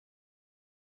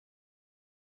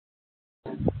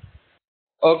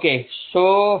Okay,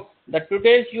 so the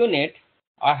today's unit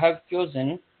I have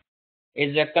chosen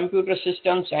is a computer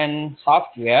systems and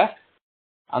software,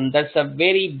 and that's a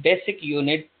very basic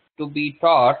unit to be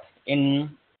taught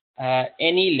in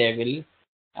any level.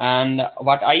 And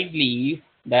what I believe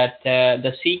that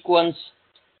the sequence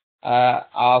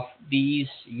of these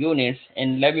units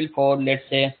in level 4, let's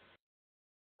say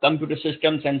computer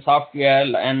systems and software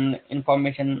and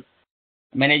information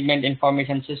management,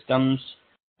 information systems,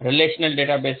 relational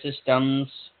database systems,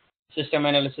 system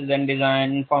analysis and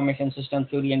design, information system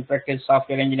theory and practice,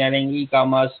 software engineering,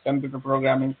 e-commerce, computer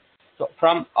programming. So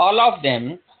from all of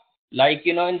them, like,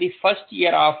 in the first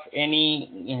year of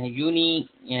any uni,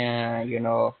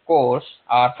 course,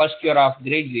 or first year of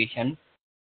graduation,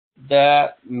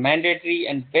 the mandatory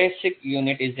and basic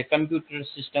unit is the computer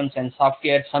systems and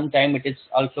software. Sometimes it is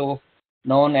also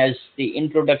known as the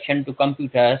introduction to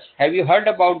computers. Have you heard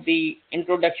about the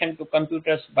introduction to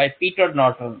computers by Peter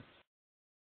Norton?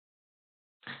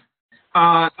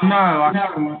 No,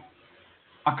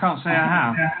 I can't say I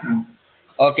have.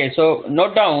 Okay, so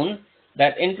note down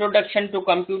that introduction to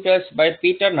computers by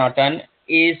Peter Norton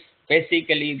is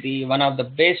basically the one of the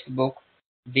best book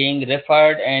being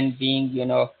referred and being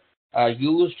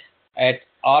used at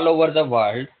all over the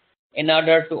world in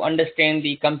order to understand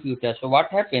the computer. So what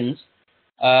happens,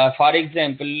 for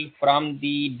example, from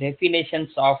the definitions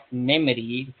of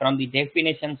memory, from the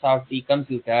definitions of the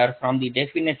computer, from the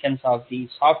definitions of the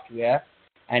software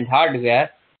and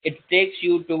hardware, it takes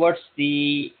you towards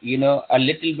the a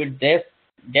little bit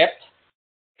depth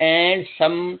and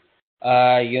some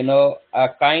a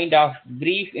kind of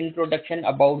brief introduction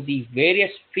about the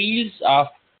various fields of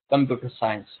computer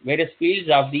science, various fields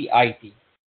of the IT.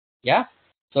 Yeah.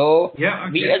 So Yeah,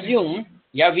 okay.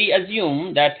 we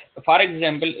assume that, for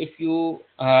example, if you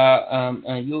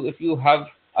have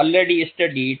already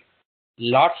studied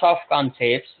lots of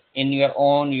concepts in your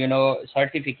own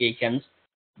certifications,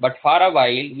 but for a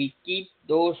while we keep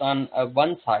those on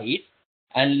one side,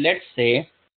 and let's say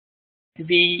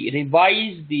we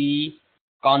revise the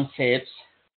concepts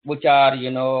which are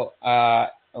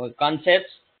concepts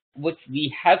which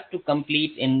we have to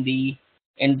complete in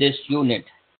this unit.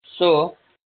 So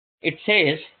it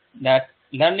says that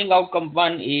learning outcome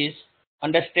 1 is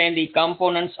understand the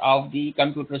components of the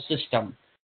computer system.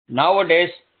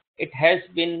 Nowadays it has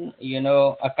been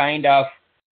a kind of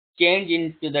change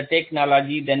into the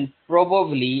technology. Then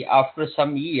probably after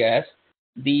some years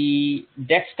the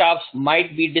desktops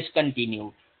might be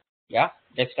discontinued. Yeah,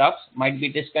 desktops might be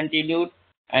discontinued,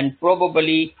 and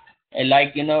probably a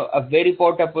very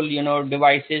portable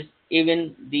devices,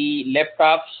 even the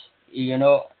laptops,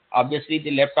 obviously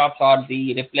the laptops are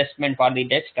the replacement for the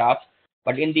desktops,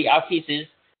 but in the offices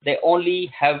they only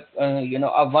have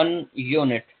a one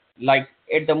unit. Like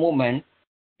at the moment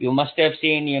you must have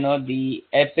seen the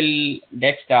Apple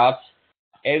desktops,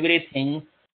 everything,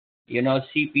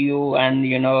 CPU and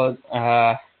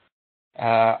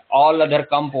all other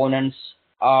components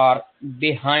are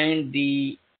behind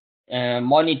the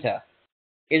monitor,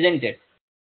 isn't it?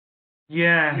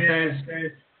 Yeah,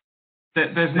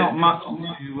 there's not much to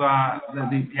the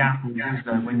Apples, is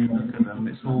there, when you look at them?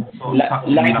 It's all sort of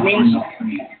like means,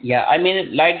 yeah, I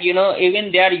mean, like,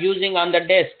 even they are using on the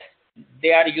desk,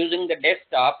 they are using the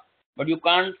desktop, but you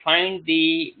can't find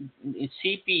the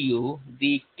CPU,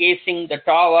 the casing, the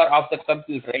tower of the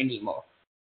computer anymore.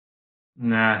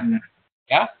 Nah.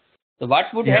 Yeah. So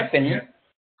what would happen? Yeah.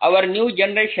 Our new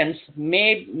generations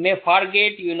may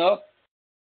forget,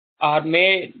 or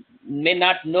may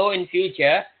not know in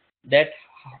future that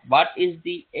what is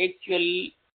the actual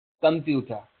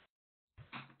computer.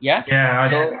 Yeah.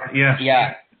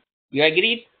 Yeah. You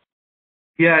agreed?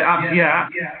 Yeah.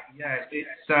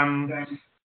 It's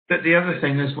but the other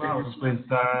thing as well is with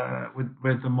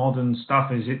the modern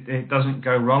stuff is it doesn't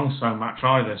go wrong so much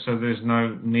either. So there's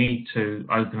no need to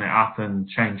open it up and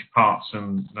change parts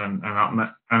and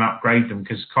upgrade them,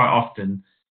 because quite often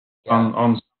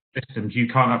on systems you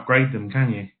can't upgrade them,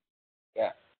 can you?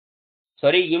 Yeah.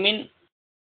 Sorry, you mean?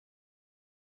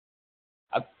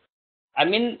 I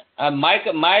mean, my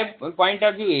point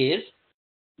of view is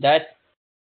that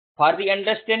for the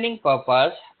understanding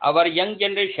purpose, our young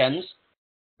generations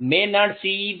may not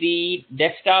see the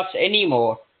desktops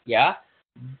anymore. Yeah.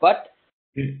 But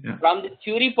from the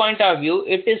theory point of view,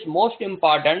 it is most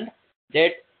important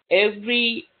that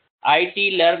every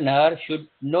IT learner should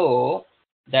know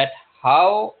that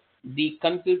how the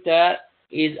computer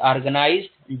is organized,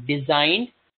 designed,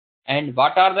 and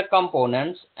what are the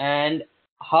components and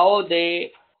how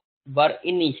they were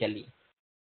initially.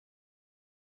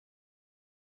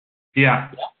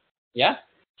 Yeah. Yeah.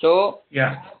 So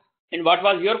yeah. And what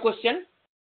was your question?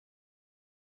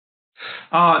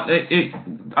 No,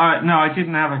 I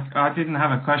didn't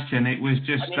have a question. It was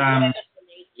just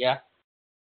Yeah.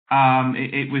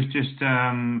 it was just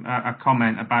a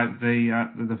comment about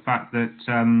the fact that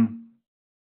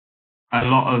a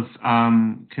lot of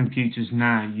computers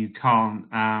now you can't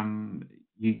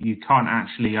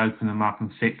actually open them up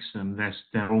and fix them.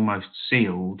 They're almost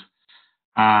sealed,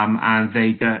 and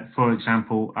they for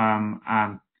example,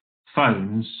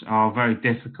 phones are very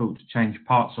difficult to change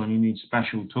parts on. You need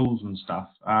special tools and stuff,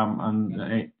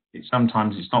 and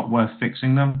sometimes it's not worth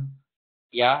fixing them.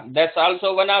 Yeah, that's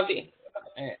also one of the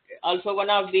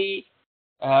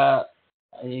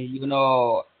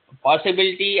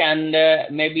possibility and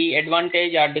maybe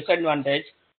advantage or disadvantage.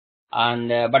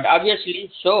 And but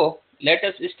obviously, so let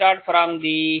us start from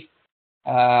the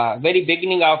very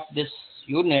beginning of this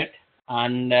unit,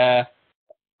 and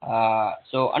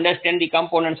so understand the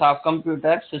components of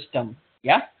computer system.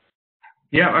 Yeah.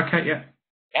 Yeah. Okay. Yeah.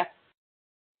 Yeah.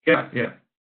 Yeah. Yeah.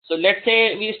 So let's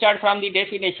say we start from the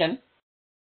definition.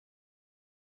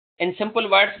 In simple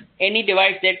words, any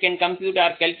device that can compute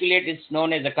or calculate is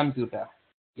known as a computer.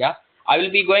 Yeah, I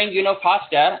will be going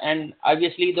faster, and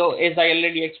obviously, though, as I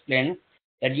already explained,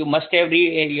 that you must have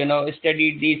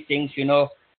studied these things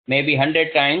maybe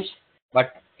 100 times,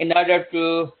 but in order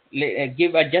to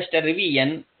give just a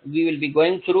revision, we will be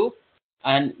going through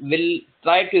and will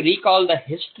try to recall the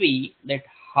history, that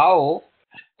how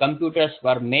computers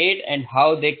were made and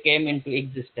how they came into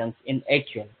existence in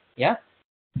actual. Yeah.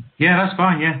 Yeah, that's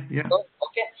fine. Yeah, yeah.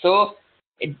 Okay, so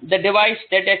the device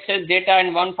that accesses data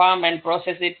in one form and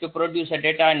process it to produce a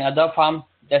data in other form,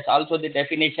 that's also the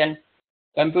definition.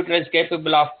 Computer is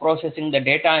capable of processing the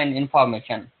data and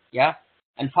information. Yeah,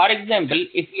 and for example,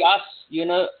 if we ask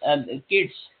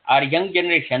kids or young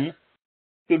generation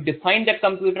to define the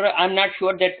computer, I'm not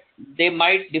sure that they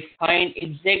might define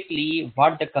exactly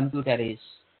what the computer is.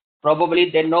 Probably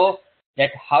they know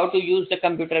that how to use the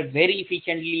computer very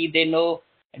efficiently. They know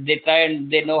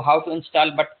how to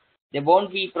install, but they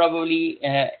won't be probably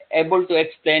able to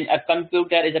explain a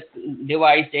computer is a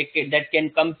device that can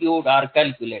compute or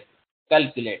calculate.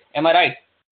 Am I right?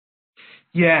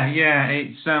 Yeah, yeah.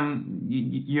 It's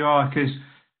you are, because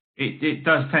it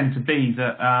does tend to be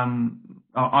that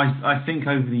I think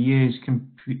over the years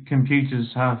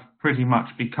computers have pretty much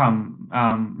become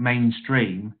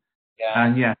mainstream,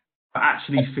 and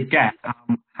actually forget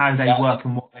how they work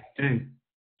and what they do.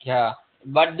 Yeah,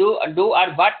 but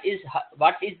what is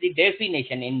the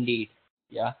definition indeed?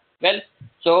 Yeah, well,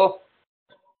 so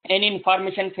any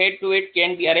information fed to it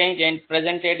can be arranged and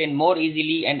presented in more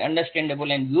easily and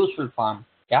understandable and useful form.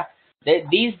 Yeah,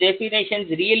 these definitions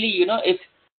really, if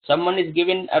someone is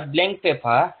given a blank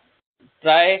paper,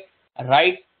 try to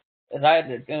write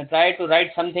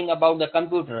something about the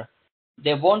computer.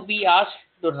 They won't be asked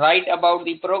to write about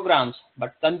the programs,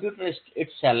 but computer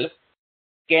itself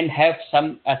can have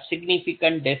some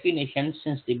significant definitions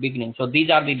since the beginning. So these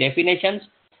are the definitions,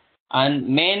 and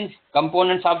main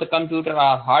components of the computer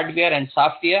are hardware and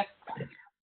software.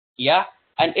 Yeah,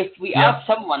 and if we ask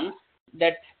someone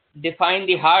that define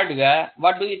the hardware,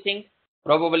 what do you think?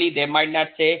 Probably they might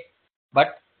not say,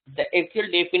 but the actual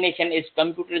definition is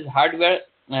computer's hardware.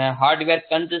 Hardware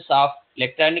consists of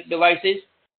electronic devices,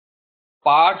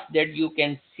 parts that you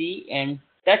can see and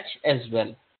touch as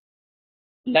well.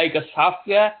 Like a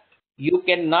software, you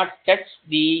cannot touch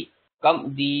the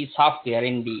software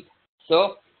indeed.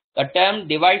 So the term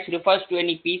device refers to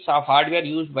any piece of hardware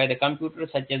used by the computer,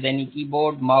 such as any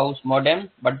keyboard, mouse,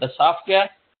 modem. But the software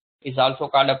is also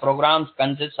called a program,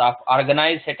 consists of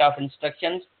organized set of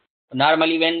instructions.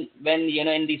 Normally, when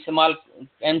in the small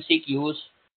MCQs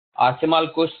or small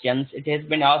questions, it has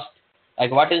been asked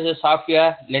like, what is the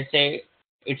software? Let's say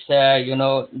it's a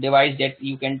device that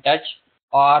you can touch,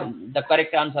 or the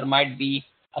correct answer might be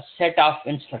a set of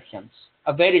instructions.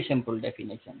 A very simple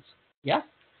definitions. Yeah,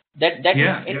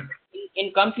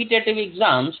 in competitive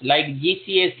exams like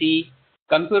GCSE,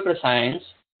 computer science.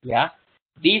 Yeah,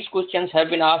 these questions have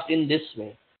been asked in this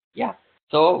way. Yeah,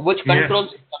 so which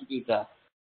controls the computer?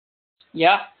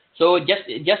 Yeah, so just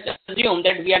assume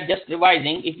that we are just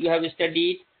revising. If you have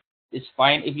studied, it's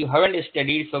fine. If you haven't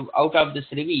studied, so out of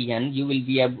this revision, we will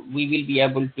be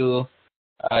able to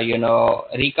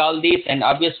recall these, and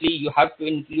obviously you have to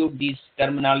include these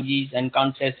terminologies and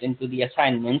concepts into the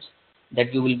assignments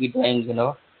that you will be doing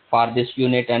for this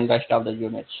unit and rest of the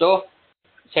unit. So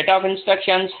set of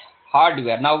instructions,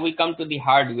 hardware. Now we come to the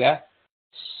hardware.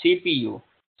 CPU,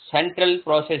 central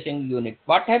processing unit.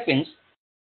 What happens,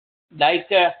 like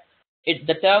the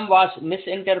term was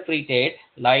misinterpreted,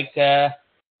 like the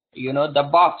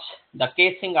box, the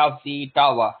casing of the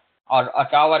tower, or a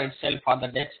tower itself, or the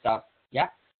desktop. Yeah,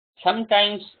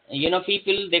 sometimes,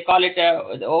 people, they call it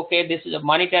okay, this is a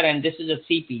monitor and this is a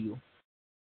CPU.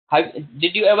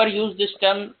 Did you ever use this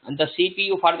term, the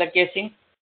CPU for the casing?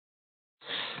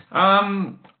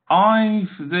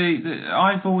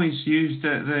 I've always used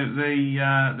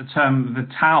the term the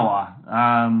tower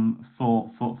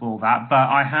for that, but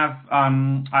I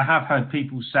have heard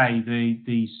people say the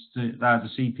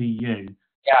CPU.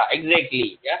 Yeah,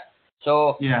 exactly. Yeah.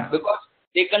 So Yeah. because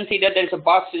they consider there's a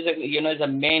box is a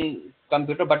main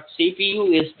computer, but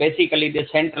CPU is basically the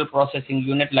central processing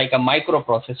unit, like a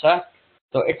microprocessor.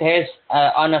 So it has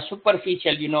on a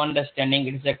superficial understanding,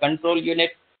 it is a control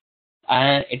unit,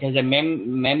 and it has a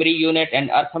memory unit and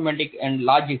arithmetic and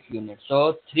logic unit.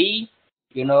 So three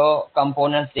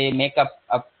components, they make up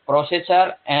a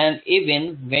processor. And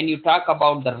even when you talk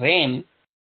about the RAM,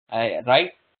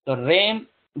 right, so RAM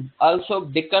also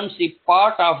becomes the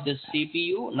part of the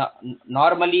CPU.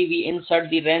 Normally we insert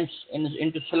the RAMs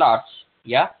into slots,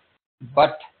 yeah,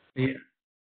 but Yeah.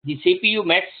 the CPU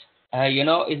max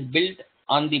is built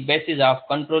on the basis of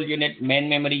control unit, main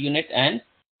memory unit, and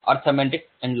arithmetic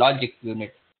and logic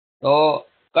unit. So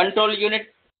control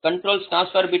unit controls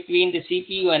transfer between the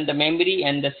CPU and the memory,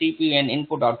 and the CPU and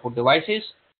input output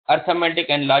devices. Arithmetic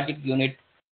and logic unit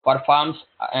performs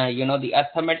the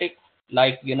arithmetic,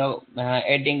 like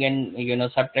adding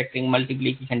and subtracting,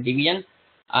 multiplication, division,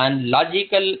 and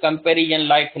logical comparison,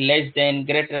 like less than,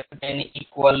 greater than,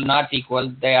 equal, not equal,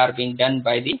 they are being done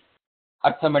by the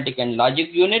arithmetic and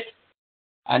logic unit.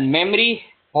 And memory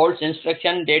holds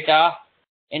instruction, data,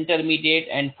 intermediate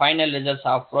and final results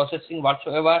of processing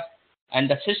whatsoever. And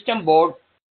the system board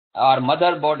or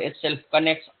motherboard itself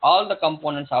connects all the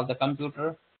components of the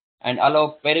computer and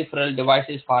allow peripheral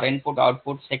devices for input,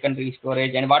 output, secondary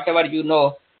storage, and whatever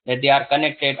that they are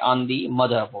connected on the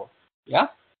motherboard. Yeah.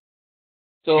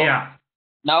 So Yeah.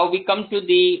 now we come to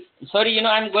the, sorry,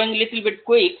 I'm going a little bit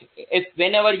quick. If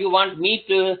whenever you want me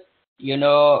to,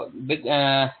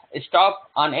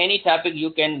 stop on any topic,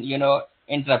 you can,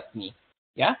 interrupt me.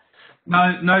 Yeah.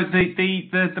 No, the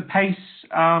pace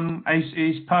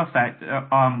is perfect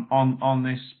on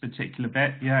this particular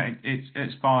bit. Yeah,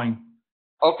 it's fine.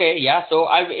 Okay. Yeah. So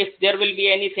if there will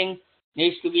be anything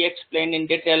needs to be explained in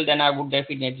detail, then I would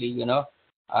definitely,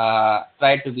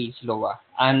 try to be slower.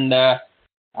 And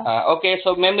okay,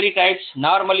 so memory types.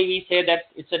 Normally we say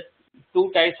that it's a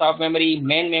two types of memory: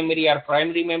 main memory or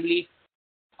primary memory,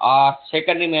 or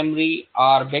secondary memory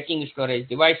or backing storage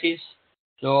devices.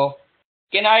 So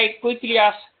can I quickly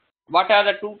ask, what are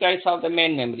the two types of the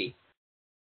main memory?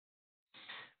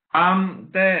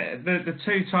 The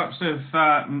two types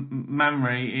of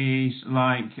memory is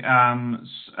like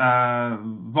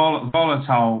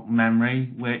volatile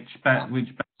memory, which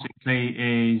basically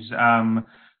is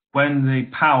when the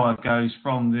power goes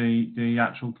from the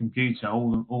actual computer,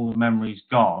 all the memory's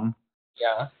gone.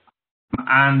 Yeah.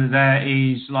 And there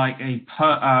is like what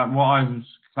I would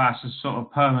class as sort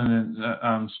of permanent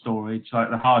storage, like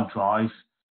the hard drive,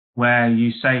 where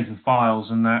you save the files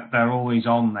and they're always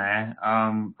on there,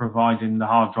 providing the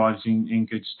hard drive's in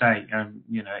good state, and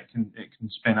it can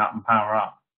spin up and power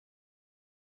up.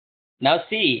 Now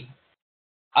see,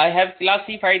 I have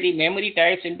classified the memory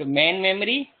types into main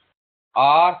memory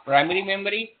or primary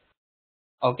memory.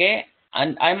 Okay,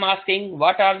 and I'm asking,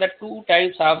 what are the two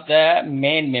types of the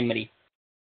main memory?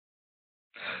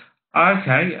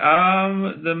 Okay,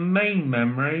 the main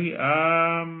memory.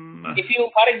 If you,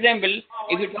 for example,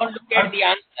 if you don't look at the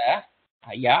answer,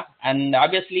 yeah, and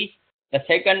obviously the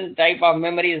second type of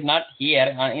memory is not here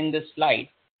in this slide.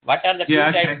 What are the two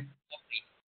types of memory?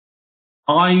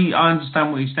 I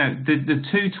understand what you're saying. The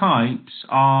two types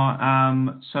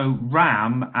are so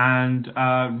RAM and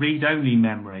read-only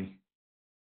memory.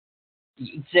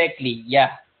 Exactly,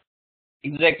 yeah,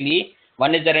 exactly.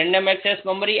 One is the random access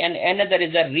memory and another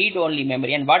is the read-only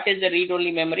memory. And what is the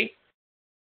read-only memory?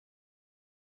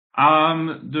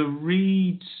 The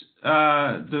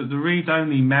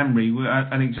read-only memory.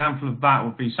 An example of that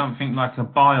would be something like a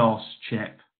BIOS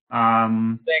chip.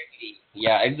 Exactly.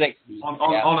 Yeah, exactly.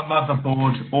 On a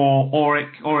motherboard, or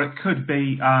it could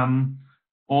be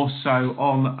also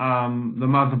on the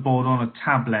motherboard on a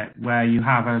tablet, where you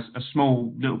have a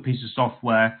small little piece of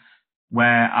software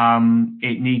where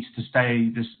it needs to stay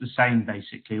the same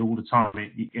basically all the time.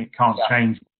 It can't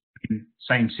change the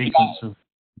same sequence of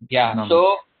numbers.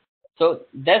 So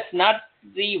that's not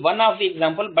the one of the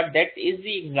example, but that is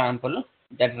the example.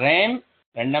 That RAM,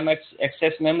 random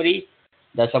access memory,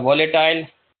 that's a volatile,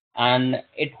 and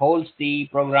it holds the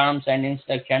programs and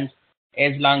instructions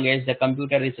as long as the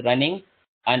computer is running.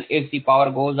 And if the power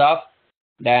goes off,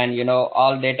 then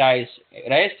all data is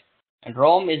erased. And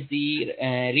ROM is the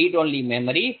read-only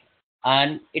memory,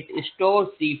 and it stores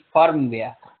the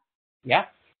firmware. Yeah,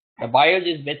 the BIOS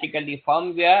is basically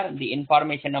firmware, the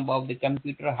information about the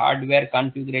computer, hardware,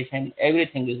 configuration,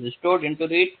 everything is stored into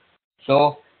it.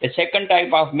 So the second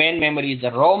type of main memory is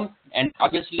the ROM, and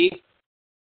obviously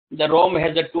the ROM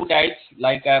has the two types,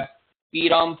 like a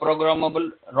PROM,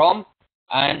 programmable ROM,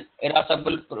 and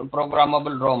erasable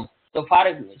programmable ROM. So for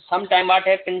some time what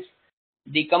happens,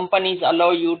 the companies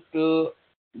allow you to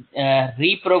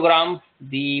reprogram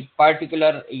the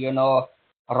particular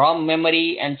ROM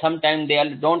memory, and sometimes they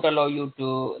don't allow you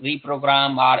to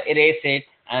reprogram or erase it,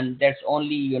 and that's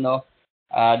only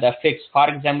the fix. For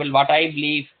example, what I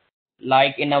believe,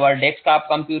 like in our desktop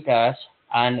computers,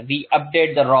 and we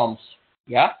update the ROMs,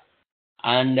 yeah,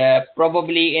 and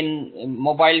probably in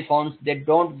mobile phones they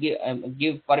don't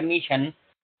give permission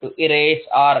to erase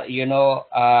or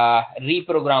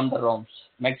reprogram the ROMs.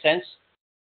 Make sense?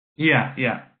 Yeah,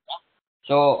 yeah.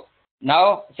 So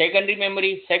now secondary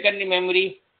memory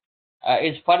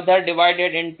is further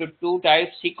divided into two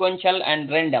types, sequential and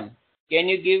random. Can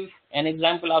you give an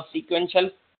example of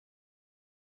sequential?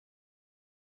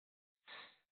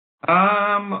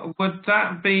 Would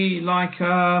that be like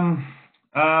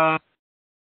drive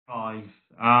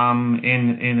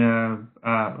in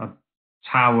a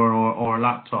tower or a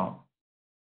laptop?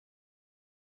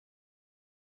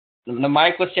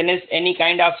 My question is any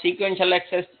kind of sequential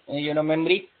access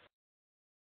memory.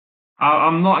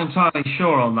 I'm not entirely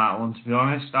sure on that one, to be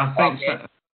honest. I think okay.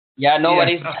 Yeah, no yes,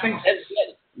 worries. I think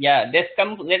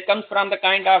That comes from the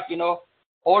kind of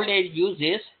old age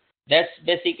uses. That's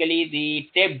basically the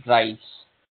tape drives.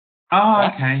 oh,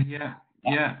 okay,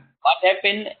 yeah. What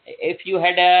happened if you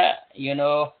had a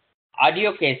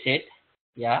audio cassette,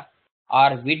 yeah,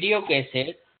 or video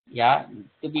cassette, yeah,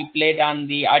 to be played on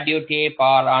the audio tape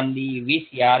or on the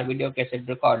VCR, video cassette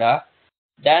recorder,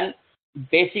 then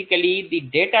basically the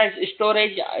data is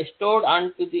stored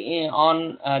onto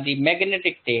the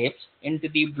magnetic tapes into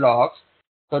the blocks.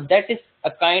 So that is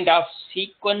a kind of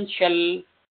sequential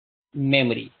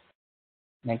memory.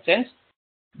 Make sense?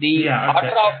 The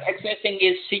order of accessing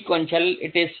is sequential.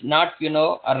 It is not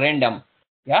a random.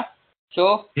 Yeah.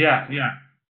 So yeah.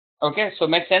 okay, so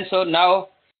makes sense. So now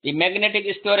the magnetic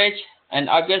storage, and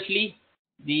obviously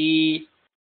the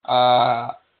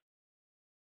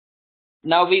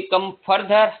now we come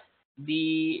further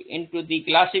into the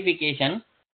classification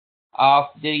of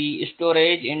the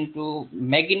storage into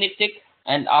magnetic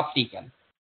and optical.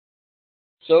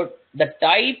 So the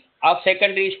type of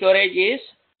secondary storage is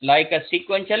like a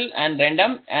sequential and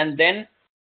random, and then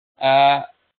out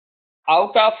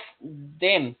of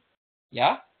them,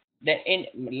 yeah, then in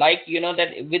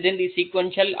that within the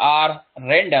sequential or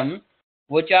random,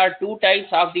 which are two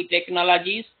types of the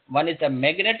technologies. One is the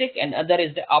magnetic and other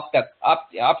is the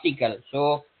optical.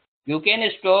 So you can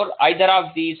store either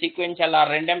of the sequential or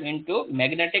random into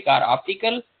magnetic or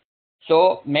optical.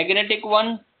 So magnetic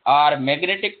one are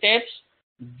magnetic tapes,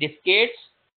 diskettes,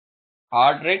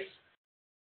 hard disks,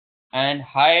 and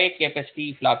high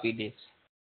capacity floppy disks.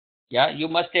 Yeah, you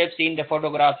must have seen the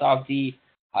photographs of the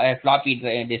floppy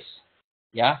disks.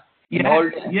 Yeah, in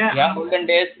olden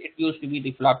days it used to be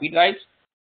the floppy drives.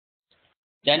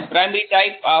 Then primary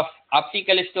type of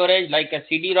optical storage like a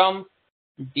CD-ROM,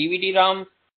 DVD-ROM,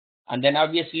 and then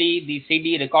obviously the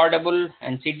CD recordable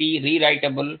and CD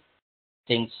rewritable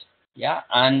things. Yeah,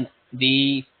 and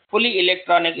the fully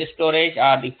electronic storage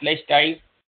are the flash type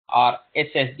or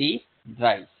SSD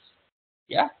drives.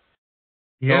 Yeah.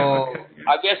 So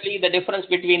obviously the difference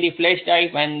between the flash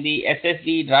type and the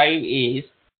SSD drive is,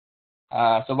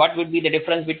 so what would be the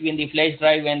difference between the flash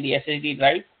drive and the SSD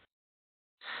drive?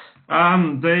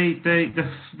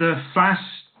 The flash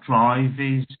drive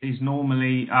is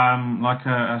normally like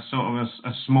a sort of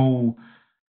a small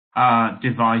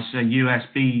device, a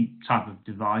USB type of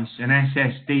device. An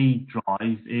SSD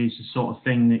drive is the sort of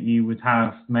thing that you would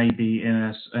have maybe in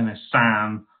a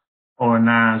SAM or a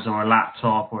NAS or a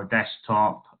laptop or a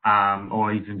desktop,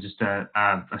 or even just a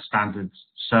standard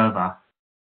server.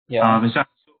 Yeah. Is that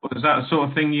the sort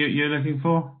of thing you're looking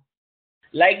for?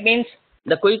 Like means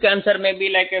the quick answer may be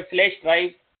like a flash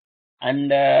drive,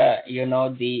 and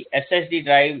the SSD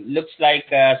drive looks like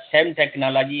same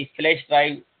technology. Flash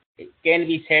drive can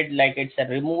be said like it's a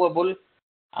removable,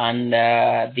 and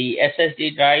the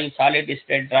SSD drive, solid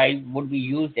state drive, would be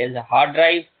used as a hard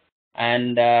drive,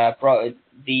 and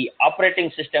the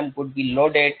operating system could be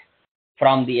loaded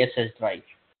from the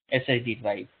SSD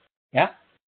drive. Yeah.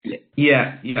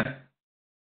 Yeah.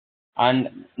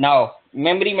 And now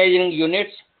memory measuring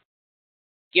units.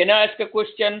 Can I ask a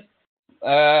question?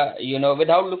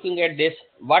 Without looking at this,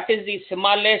 what is the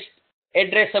smallest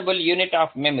addressable unit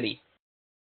of memory?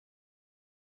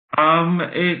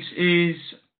 It's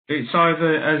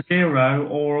either a 0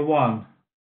 or a 1.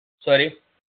 Sorry.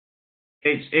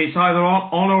 It's either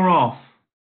on or off.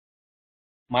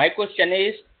 My question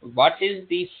is, what is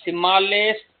the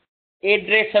smallest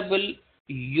addressable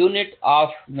unit of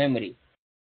memory?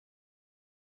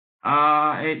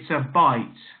 It's a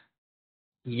byte.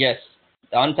 Yes,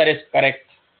 the answer is correct.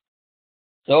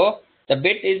 So the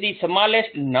bit is the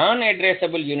smallest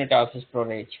non-addressable unit of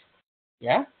storage.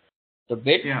 Yeah. So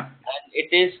bit, Yeah. and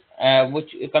it is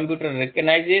which a computer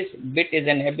recognizes. Bit is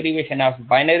an abbreviation of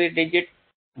binary digit,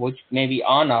 which may be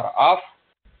on or off.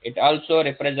 It also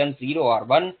represents 0 or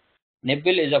 1.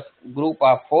 Nibble is a group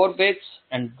of 4 bits,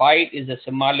 and byte is the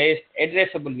smallest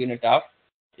addressable unit of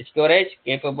storage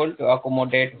capable to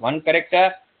accommodate one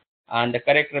character, and the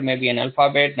character may be an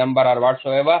alphabet, number, or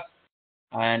whatsoever.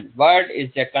 And word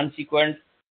is the consequent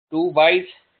 2 bytes.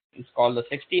 It's called the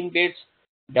 16 bits.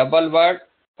 Double word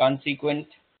consequent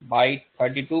byte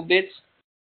 32 bits.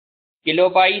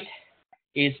 Kilobyte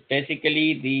is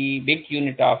basically the big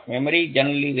unit of memory,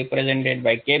 generally represented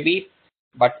by KB,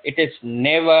 but it is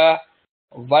never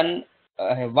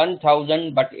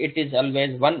 1000, but it is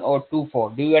always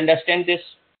 1024. Do you understand this?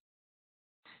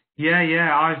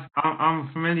 Yeah. I'm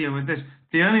familiar with this.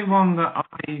 The only one that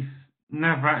I've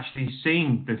never actually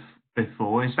seen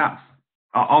before is that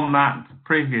on that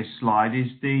previous slide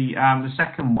is the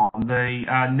second one, the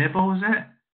nibble, is it?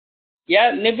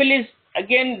 Yeah, nibble is,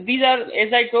 again, these are,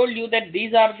 as I told you, that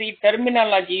these are the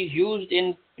terminologies used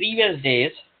in previous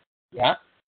days. Yeah,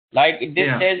 like this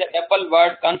says a double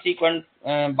word consequent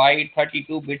by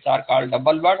 32 bits are called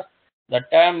double word. The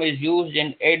term is used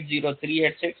in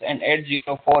 80386 and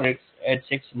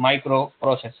 80486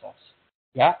 microprocessors.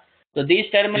 Yeah, so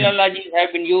these terminologies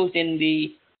have been used in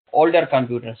the older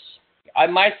computers. I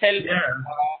myself,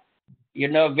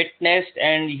 witnessed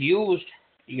and used,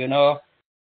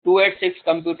 286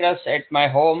 computers at my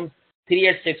home,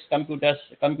 386 computer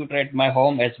at my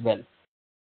home as well.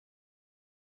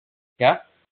 Yeah.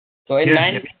 So in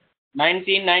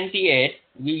 1998,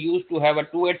 we used to have a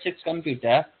 286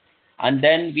 computer, and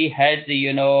then we had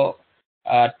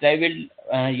traveled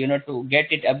to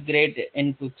get it upgraded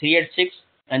into 386,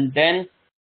 and then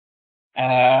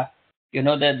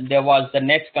that there was the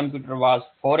next computer was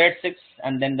 486,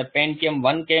 and then the Pentium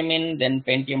 1 came in, then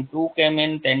Pentium 2 came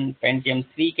in, then Pentium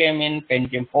 3 came in,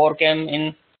 Pentium 4 came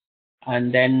in,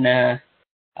 and then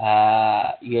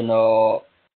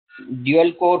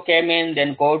dual core came in,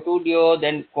 then core 2 duo,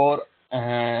 then core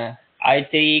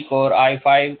i3, core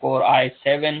i5, core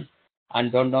i7,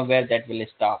 and don't know where that will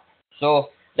stop. So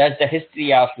that's the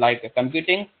history of like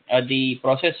computing the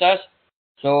processors.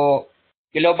 So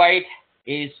kilobyte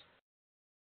is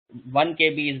 1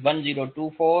 KB is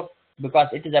 1024 because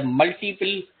it is a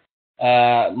multiple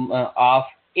of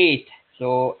 8.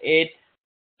 So 8,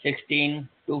 16,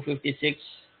 256,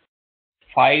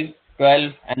 5,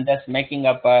 12, and that's making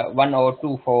up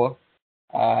 1024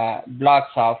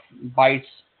 blocks of bytes,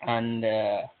 and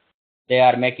they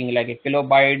are making like a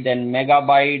kilobyte, then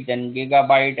megabyte, then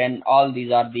gigabyte, and all these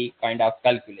are the kind of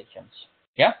calculations.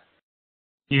 Yeah.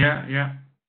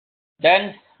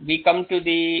 Then we come to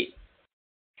the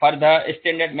further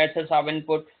standard methods of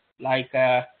input like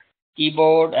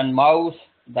keyboard and mouse.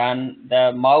 Then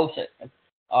the mouse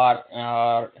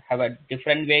have a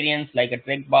different variants like a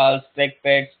trackballs,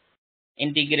 trackpads,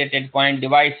 integrated point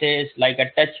devices like a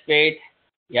touchpad.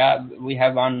 Yeah, we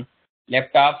have on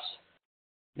laptops.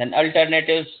 Then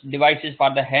alternatives devices for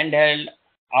the handheld,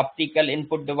 optical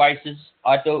input devices,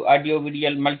 audio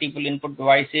visual multiple input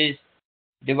devices,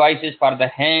 devices for the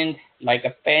hand like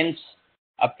a pens,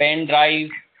 a pen drive,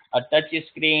 a touch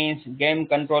screens, game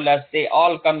controllers. They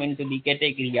all come into the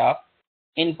category of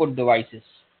input devices.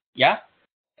 Yeah.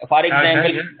 For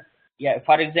example,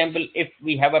 for example, if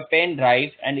we have a pen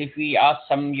drive and if we ask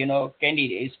some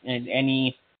candidates,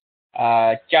 any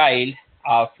child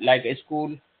of like a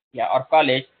school or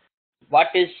college, what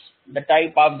is the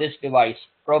type of this device,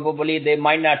 probably they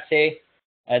might not say,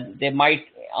 they might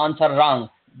answer wrong.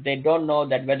 They don't know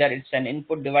that whether it's an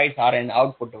input device or an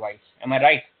output device. Am I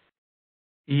right?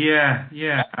 Yeah.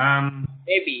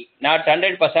 Maybe not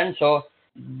 100%. So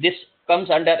this comes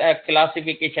under a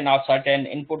classification of certain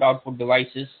input-output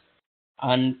devices,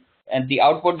 and the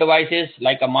output devices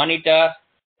like a monitor,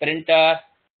 printer,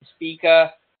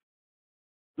 speaker,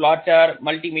 plotter,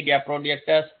 multimedia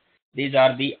projectors. These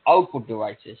are the output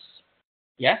devices.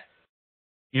 Yeah.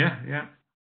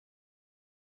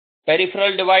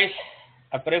 Peripheral device.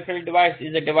 A peripheral device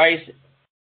is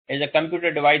a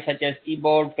computer device such as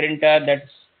keyboard, printer that's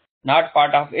not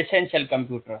part of essential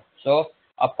computer. So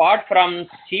apart from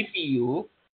CPU,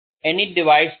 any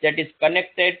device that is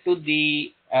connected to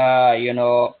the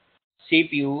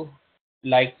CPU,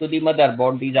 like to the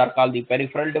motherboard. These are called the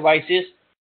peripheral devices,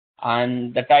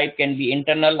 and the type can be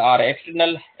internal or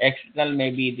external. External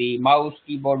may be the mouse,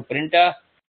 keyboard, printer.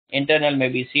 Internal may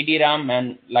be CD-ROM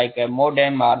and like a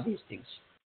modem or these things.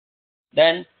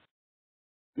 Then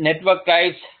network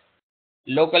types: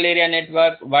 local area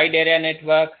network, wide area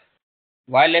network,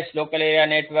 wireless local area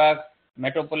network,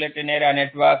 metropolitan area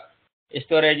network,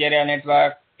 storage area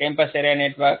network, campus area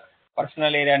network,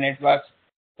 personal area networks.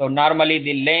 So normally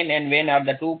the LAN and WAN are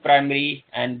the two primary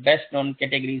and best known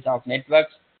categories of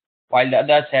networks, while the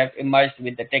others have emerged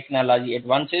with the technology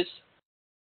advances.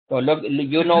 So look,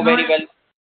 you know very well.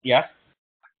 Yeah.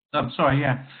 I'm sorry,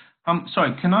 yeah.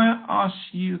 Sorry, can I ask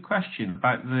you a question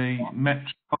about the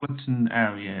metropolitan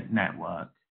area network?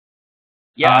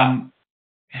 Yeah.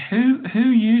 Who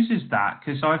uses that?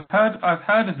 Because I've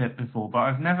heard of it before, but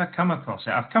I've never come across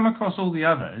it. I've come across all the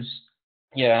others.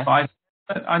 Yeah. But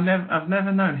I've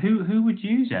never known who would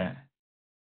use it.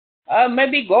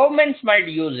 Maybe governments might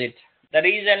use it. The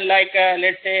reason, like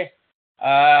let's say,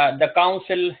 the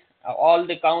council, all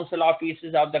the council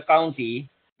offices of the county,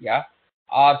 yeah,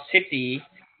 or city,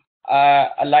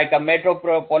 like a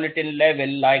metropolitan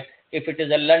level, like if it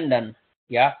is a London,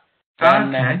 yeah,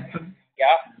 then Okay.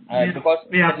 yeah, because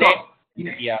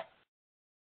yeah.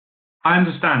 I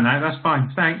understand that. That's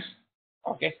fine. Thanks.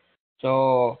 Okay.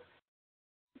 So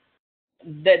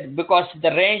that because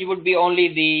the range would be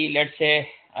only the, let's say,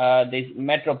 this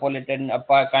metropolitan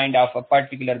kind of a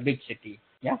particular big city.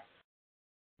 Yeah.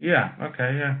 Yeah.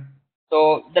 Okay. Yeah.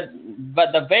 So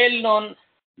but the well known,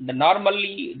 the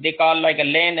normally they call like a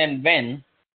LAN and WAN,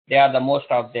 they are the most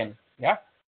of them. Yeah.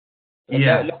 So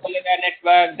Yeah. local area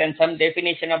network, then some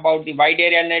definition about the wide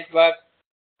area network,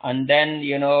 and then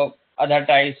other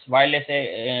types: wireless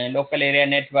local area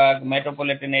network,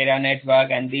 metropolitan area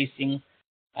network, and these things.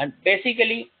 And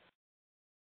basically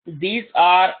these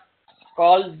are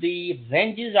called the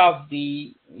ranges of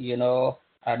the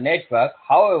network.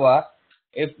 However,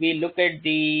 if we look at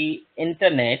the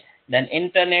internet, then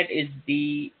internet is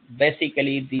the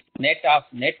basically the net of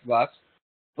networks,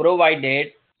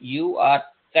 provided you are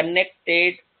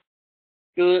connected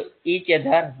to each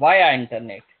other via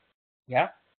internet. Yeah.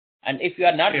 And if you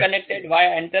are not connected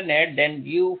via internet, then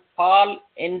you fall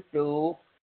into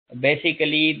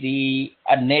basically the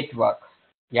a network.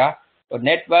 Yeah. So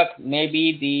network may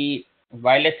be the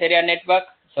wireless area network,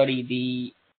 sorry,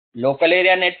 the local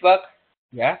area network,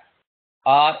 yeah,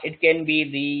 or it can be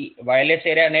the wireless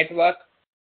area network,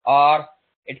 or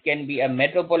it can be a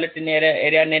metropolitan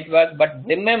area network. But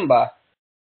remember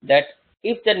that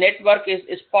if the network is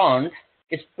spawned,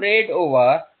 is spread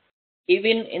over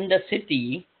even in the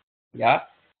city, yeah,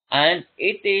 and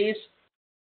it is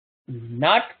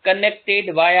not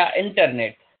connected via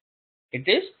internet, it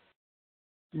is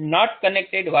not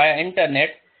connected via internet,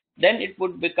 then it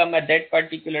would become a that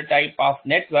particular type of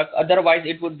network. Otherwise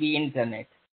it would be internet.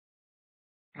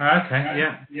 Okay.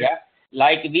 Yeah. Yeah.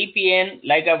 Like VPN,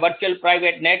 like a virtual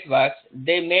private networks,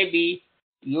 they may be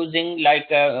using like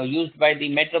used by the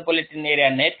metropolitan area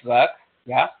network.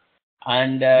 Yeah.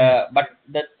 And but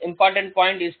the important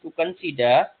point is to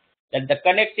consider that the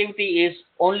connectivity is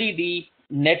only the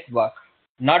network,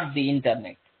 not the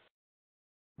internet.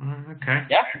 Okay.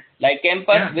 Yeah, like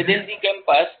campus, within the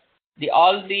campus,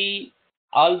 all the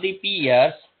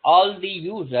peers, all the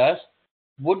users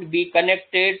would be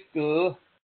connected to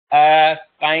a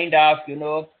kind of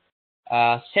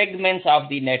segments of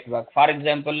the network. For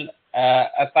example,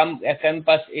 a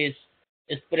campus is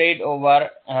spread over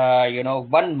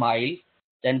 1 mile,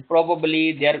 then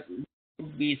probably there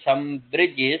could be some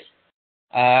bridges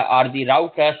or the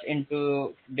routers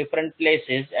into different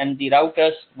places, and the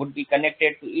routers would be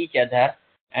connected to each other,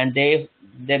 and they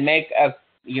make a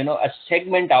a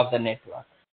segment of the network.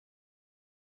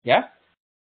 Yeah.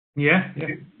 Yeah.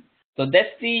 So that's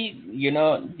the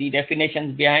the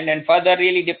definitions behind, and further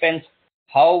really depends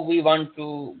how we want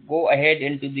to go ahead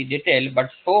into the detail. But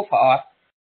so far,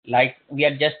 like we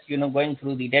are just going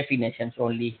through the definitions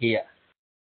only here.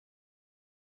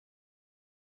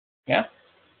 Yeah.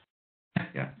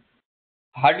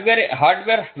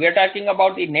 Hardware, we are talking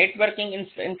about the networking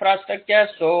infrastructure.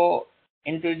 So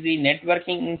into the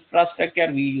networking infrastructure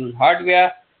we use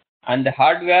hardware, and the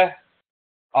hardware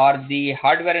or the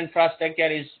hardware infrastructure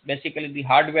is basically the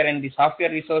hardware and the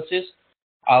software resources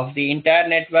of the entire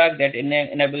network that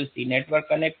enables the network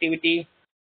connectivity,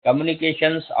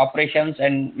 communications, operations,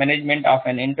 and management of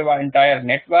an entire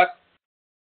network.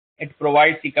 It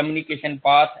provides the communication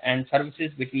path and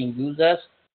services between users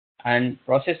and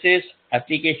processes,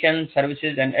 applications,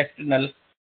 services, and external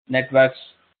networks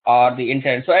or the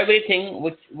internet. So everything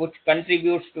which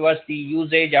contributes towards the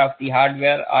usage of the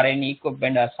hardware or any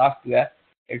equipment or software,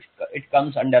 it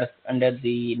comes under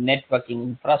the networking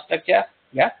infrastructure.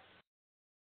 Yeah.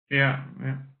 Yeah.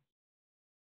 Yeah.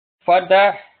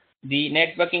 Further, the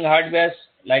networking hardware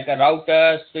like a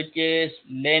routers, switches,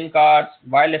 LAN cards,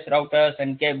 wireless routers,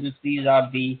 and cables. These are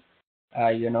the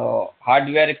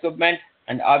hardware equipment,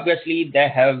 and obviously they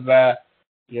have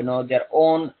their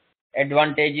own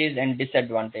advantages and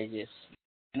disadvantages.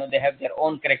 They have their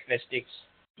own characteristics.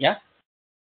 Yeah.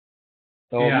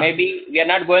 So Yeah. maybe we are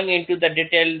not going into the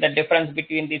detail, the difference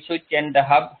between the switch and the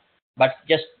hub, but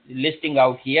just listing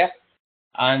out here.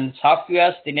 And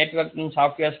softwares, the networking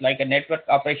softwares like a network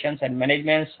operations and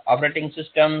management, operating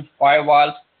systems,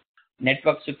 firewalls,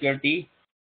 network security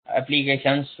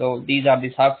applications. So these are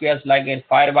the softwares like a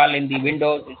firewall in the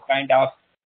Windows is kind of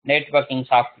networking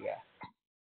software.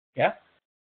 Yeah.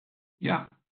 Yeah.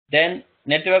 Then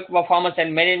network performance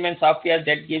and management software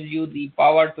that gives you the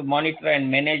power to monitor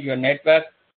and manage your network,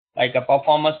 like a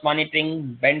performance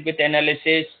monitoring, bandwidth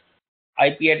analysis,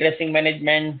 IP addressing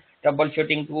management,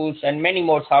 troubleshooting tools, and many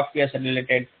more softwares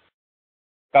related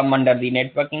come under the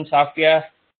networking software.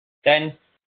 Then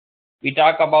we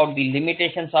talk about the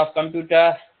limitations of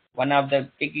computer. One of the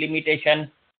big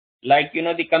limitation, like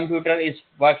the computer is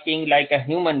working like a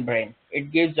human brain.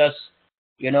 It gives us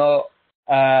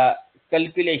uh,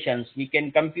 calculations. We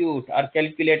can compute or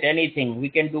calculate anything. We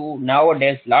can do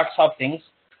nowadays lots of things,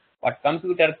 but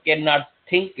computer cannot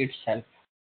think itself.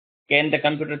 Can the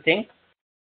computer think?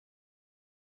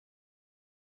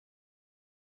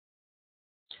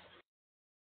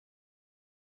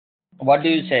 What do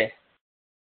you say?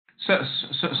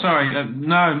 Sorry,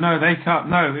 no, they can't.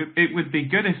 No, it would be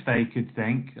good if they could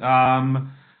think.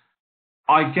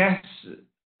 I guess,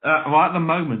 well, at the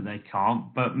moment they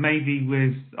can't, but maybe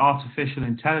with artificial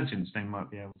intelligence they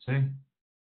might be able to.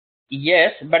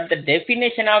 Yes, but the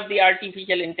definition of the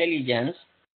artificial intelligence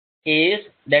is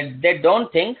that they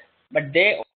don't think, but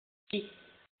they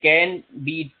can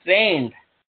be trained.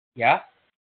 Yeah,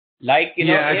 like if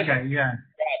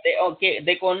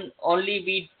they can only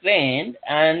be trained.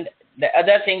 And the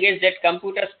other thing is that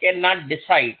computers cannot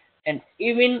decide. And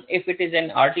even if it is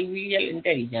an artificial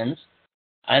intelligence,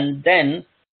 and then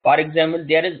for example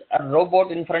there is a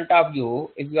robot in front of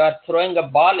you, if you are throwing a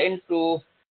ball into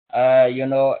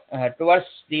towards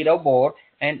the robot,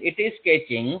 and it is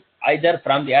catching either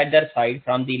from the other side,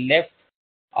 from the left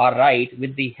or right,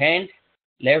 with the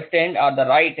left hand or the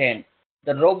right hand,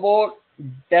 the robot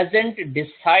doesn't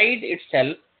decide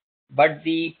itself, but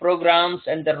the programs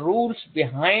and the rules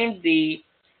behind the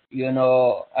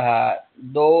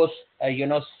those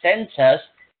sensors,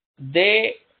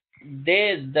 they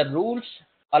the rules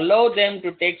allow them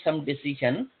to take some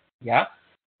decision. Yeah,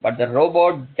 but the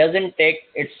robot doesn't take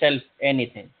itself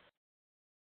anything.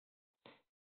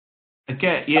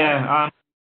 Okay, yeah.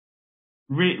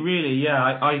 Really,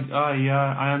 yeah.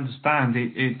 I understand.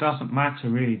 It doesn't matter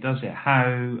really, does it?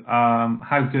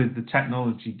 How good the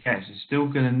technology gets, it's still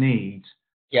going to need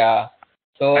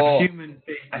So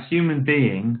a human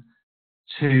being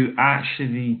to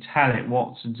actually tell it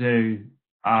what to do.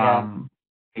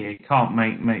 It can't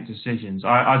make decisions.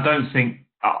 I don't think,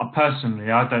 personally,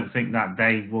 I don't think that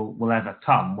day will ever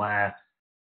come where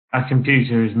a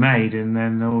computer is made and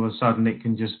then all of a sudden it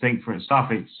can just think for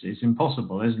itself. It's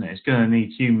impossible, isn't it? It's going to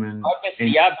need human.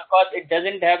 Obviously, because it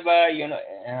doesn't have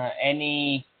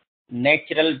any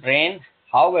natural brain.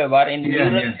 However, in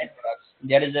neural networks,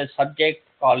 there is a subject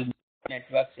called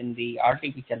networks in the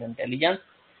artificial intelligence.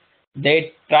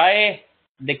 They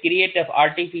create of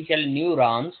artificial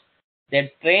neurons. They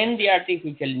train the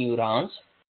artificial neurons.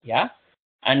 Yeah,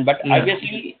 but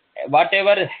obviously,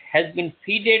 whatever has been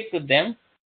fed to them,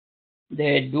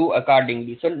 they do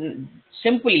accordingly. So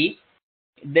simply,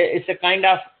 there is a kind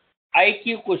of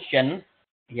IQ question.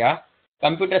 Yeah,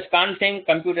 computers can't think,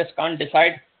 computers can't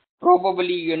decide.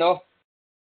 Probably,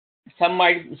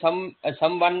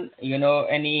 someone,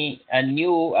 a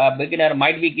new beginner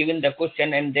might be given the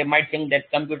question, and they might think that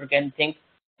computer can think.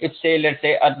 If let's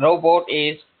say a robot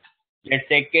is, let's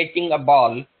say, catching a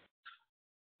ball,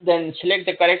 then select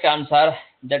the correct answer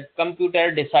that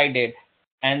computer decided.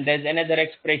 And there's another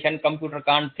expression, computer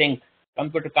can't think,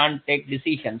 computer can't take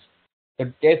decisions. So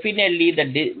definitely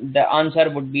the answer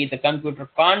would be the computer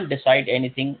can't decide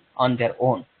anything on their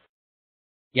own.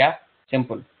 Yeah,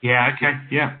 simple. Yeah, okay,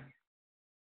 yeah.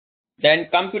 Then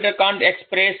computer can't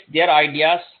express their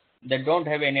ideas. They don't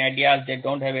have any ideas. They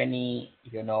don't have any,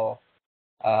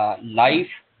 life.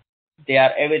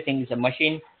 Everything is a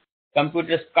machine.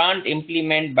 Computers can't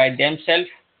implement by themselves.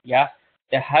 Yeah,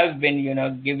 they have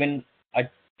been, given a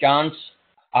chance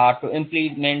are to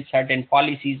implement certain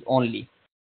policies only.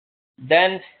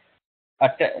 Then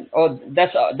that's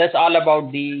all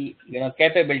about the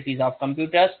capabilities of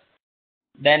computers.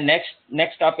 Then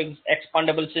next topic is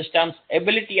expandable systems.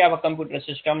 Ability of a computer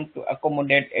system to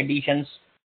accommodate additions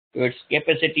to its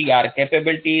capacity or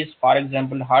capabilities. For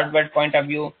example, hardware point of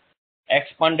view,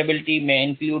 expandability may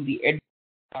include the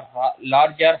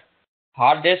larger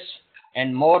hard disk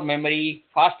and more memory,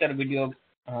 faster video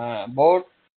board.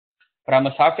 From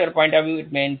a software point of view,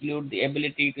 it may include the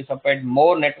ability to support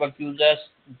more network users,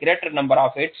 greater number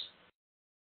of hits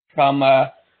from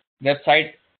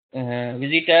website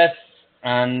visitors,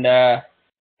 and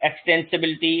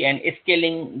extensibility and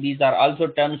scaling. These are also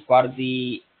terms for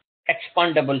the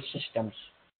expandable systems.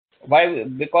 Why?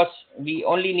 Because we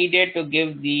only needed to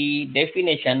give the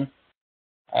definition,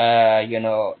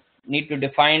 need to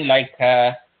define like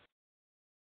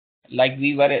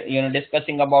we were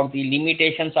discussing about the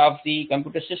limitations of the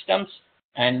computer systems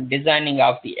and designing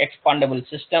of the expandable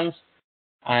systems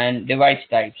and device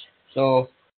types. So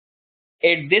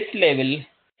at this level,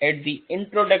 at the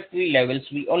introductory levels,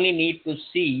 we only need to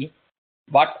see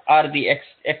what are the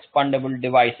expandable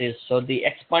devices. So the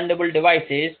expandable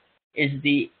devices is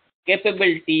the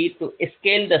capability to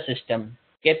scale the system,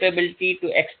 capability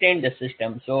to extend the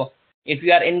system. So if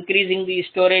you are increasing the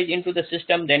storage into the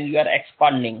system, then you are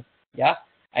expanding. Yeah.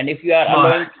 And if you are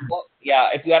allowing,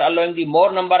 if you are allowing the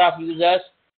more number of users,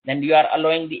 then you are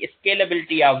allowing the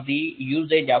scalability of the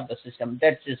usage of the system.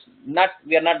 That is not,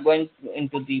 we are not going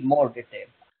into the more detail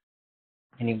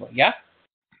anymore. Yeah.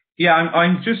 Yeah,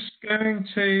 I'm just going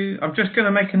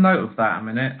to make a note of that a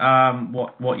minute.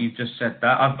 What you've just said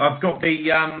there. I've got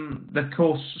the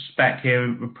course spec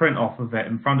here, a print off of it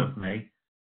in front of me.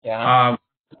 Yeah.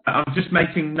 I'm just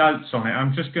making notes on it.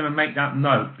 I'm just going to make that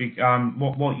note.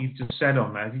 What you've just said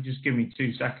on there. If you just give me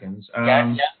 2 seconds.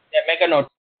 Yeah. Make a note.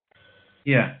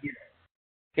 Yeah.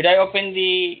 Should I open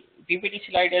the PPT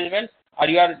slide as well, or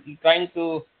you are trying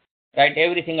to write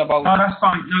everything about? Oh, that's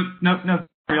fine. No.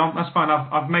 Carry on. That's fine.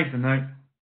 I've made the note.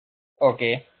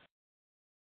 Okay.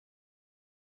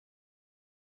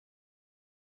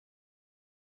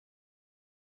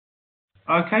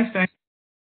 Okay, thanks.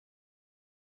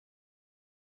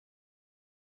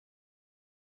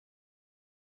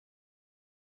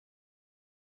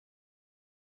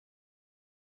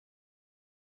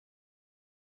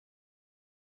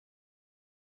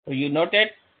 So you noted?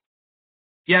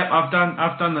 Yeah, I've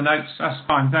done the notes. That's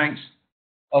fine. Thanks.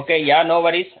 Okay. Yeah. No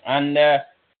worries. And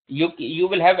you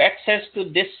will have access to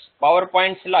this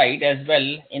PowerPoint slide as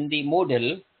well in the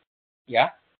Moodle.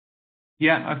 Yeah.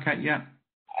 Yeah. Okay. Yeah.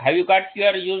 Have you got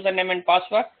your username and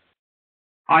password?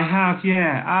 I have,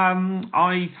 yeah.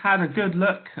 I've had a good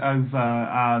look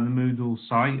over the Moodle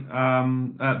site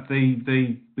at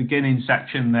the beginning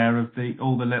section there of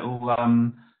all the little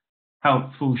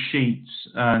helpful sheets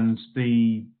and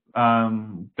the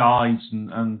guides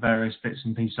and various bits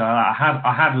and pieces. I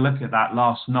had a look at that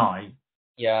last night.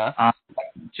 Yeah.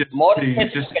 More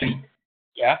specifically,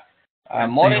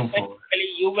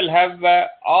 you will have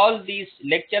all these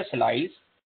lecture slides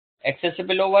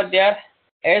accessible over there,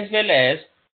 as well as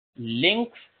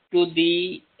links to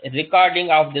the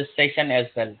recording of this session as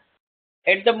well.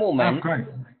 At the moment, the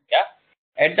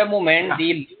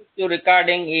link to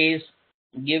recording is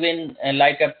given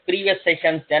like a previous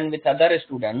sessions done with other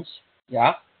students.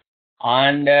 Yeah.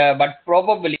 And but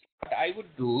probably what I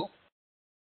would do,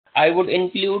 I would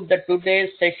include the today's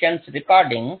session's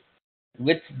recording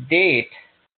with date.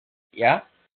 Yeah.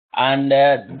 And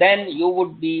then you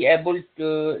would be able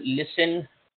to listen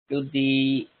to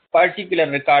the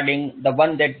particular recording, the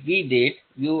one that we did,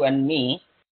 you and me,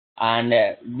 and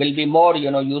will be more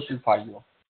useful for you.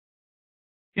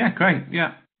 Yeah, great.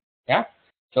 Yeah. Yeah.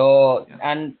 So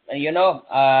and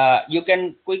you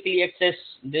can quickly access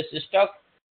this stuff,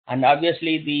 and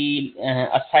obviously the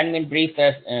assignment briefs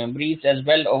as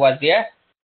well over there.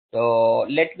 So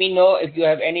let me know if you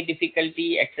have any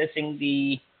difficulty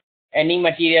accessing any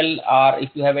material, or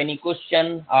if you have any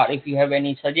question, or if you have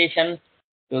any suggestion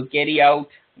to carry out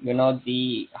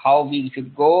how we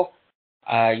should go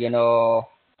the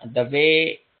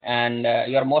way, and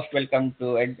you're most welcome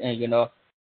to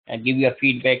give your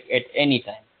feedback at any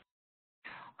time.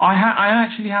 I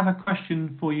actually have a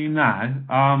question for you now.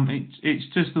 It's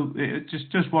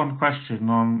just one question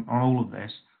on all of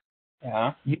this.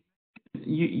 Yeah.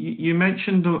 You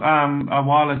mentioned a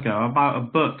while ago about a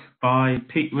book by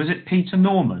was it Peter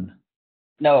Norman?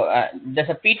 No, there's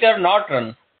a Peter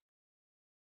Norton.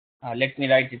 Let me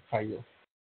write it for you.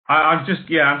 I'm just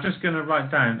going to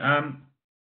write down.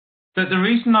 The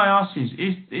reason I ask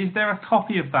is there a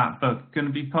copy of that book going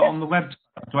to be put on the website?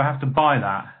 Do I have to buy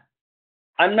that?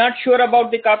 I'm not sure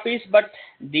about the copies, but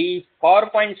the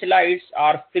PowerPoint slides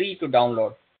are free to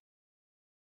download.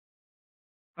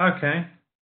 Okay.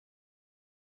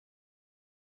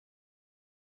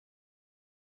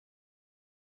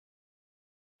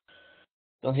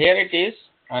 So here it is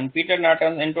on Peter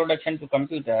Norton's Introduction to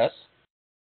Computers.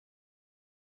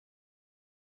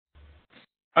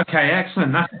 Okay,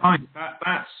 excellent. That's fine.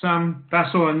 That's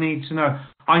all I need to know.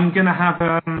 I'm gonna have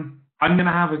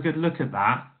a good look at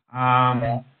that.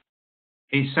 Yeah.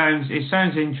 It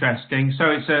sounds interesting.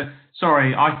 So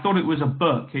sorry, I thought it was a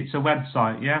book. It's a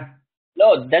website, yeah?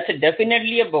 No, that's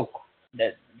definitely a book.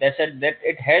 That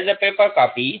it has a paper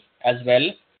copy as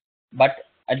well, but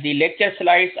the lecture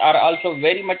slides are also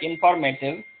very much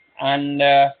informative, and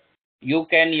you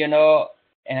can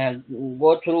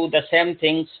go through the same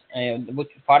things. Which,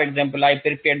 for example, I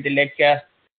prepared the lecture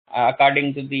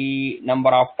according to the number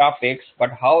of topics,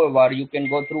 but however, you can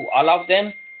go through all of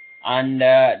them, and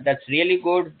that's really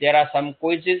good. There are some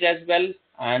quizzes as well,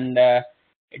 and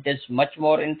it is much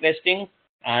more interesting.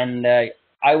 And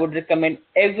I would recommend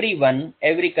everyone,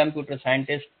 every computer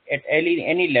scientist at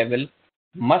any level,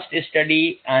 must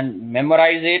study and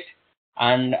memorize it.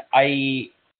 And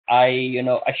I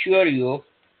assure you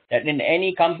that in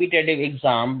any competitive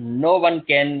exam, no one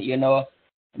can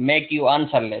make you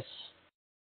answerless.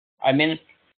 I mean,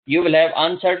 you will have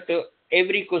answered to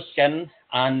every question,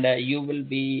 and you will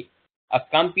be a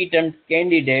competent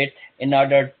candidate in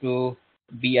order to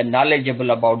be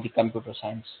knowledgeable about the computer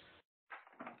science.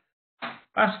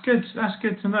 That's good. That's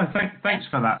good to know. Thanks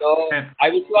for that. So I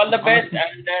wish you all the best,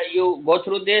 and you go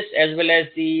through this as well as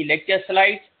the lecture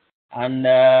slides. And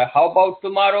how about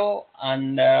tomorrow?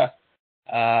 And the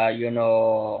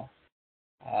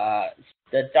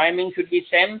timing should be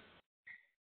same.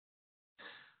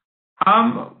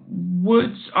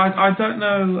 I don't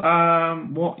know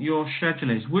what your schedule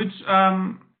is. Would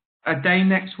a day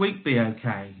next week be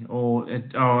okay, or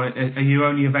are you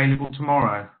only available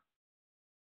tomorrow?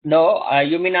 No,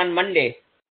 you mean on Monday?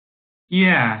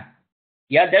 Yeah.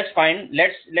 Yeah, that's fine.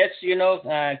 Let's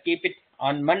keep it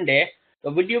on Monday. So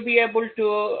would you be able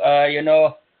to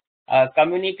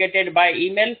communicate it by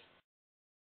email?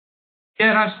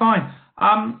 Yeah, that's fine.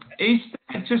 Is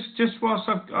just whilst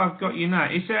I've got you now,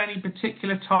 is there any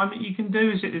particular time that you can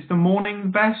do? Is the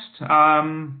morning best?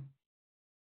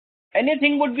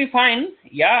 Anything would be fine.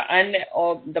 Yeah, and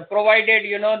the provided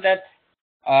that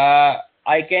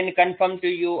I can confirm to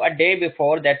you a day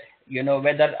before that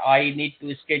whether I need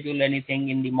to schedule anything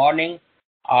in the morning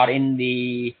or in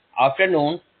the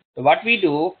afternoon. So what we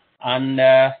do, and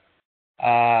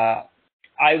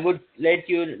I would let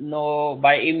you know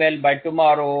by email by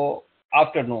tomorrow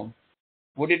afternoon.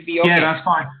 Would it be okay? Yeah, that's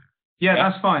fine. Yeah,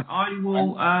 that's fine. I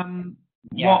will.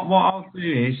 What I'll do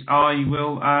is I'll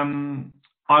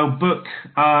book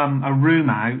a room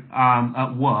out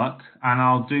at work, and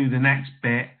I'll do the next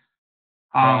bit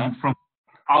from.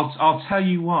 I'll tell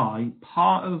you why.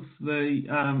 Part of the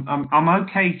I'm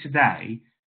okay today,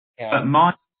 but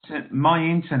my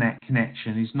internet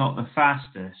connection is not the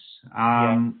fastest.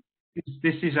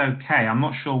 This is okay. I'm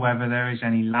not sure whether there is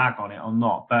any lag on it or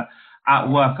not, but at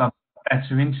work I've got a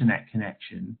better internet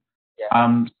connection.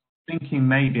 Thinking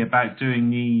maybe about doing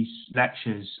these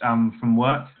lectures from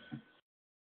work.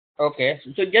 Okay,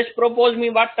 so just propose me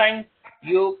what time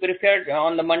you prefer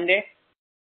on the Monday.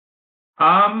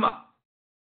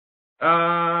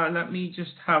 Let me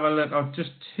just have a look. I've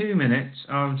just 2 minutes.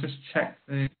 I'll just check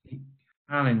the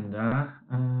calendar.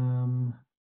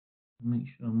 Make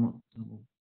sure I'm not double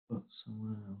booked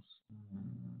somewhere else.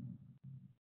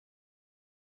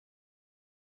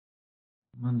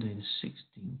 Monday the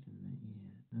 16th.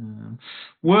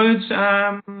 Would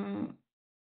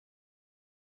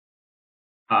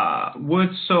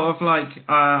sort of like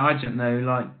I don't know,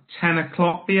 like 10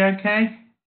 o'clock be okay?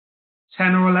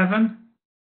 10 or 11?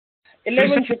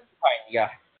 11 should be fine.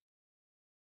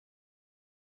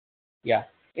 Yeah,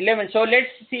 11. So let's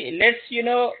see. Let's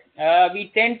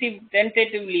we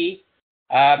tentatively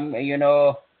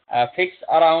fix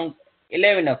around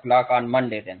 11 o'clock on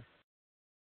Monday then.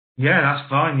 Yeah, that's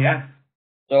fine. Yeah.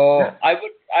 So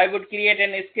I would create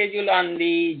a schedule on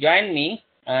the Join Me,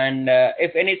 and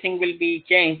if anything will be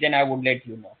changed, then I would let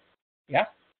you know. Yeah.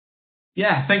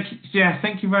 Yeah. Thank you. Yeah.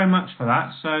 Thank you very much for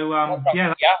that. So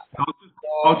yeah.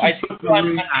 I'll just put the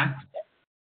room now.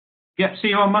 Yep. See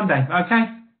you on Monday. Okay.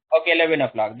 Okay, 11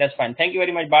 o'clock. That's fine. Thank you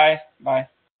very much. Bye. Bye.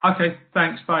 Okay.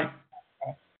 Thanks. Bye.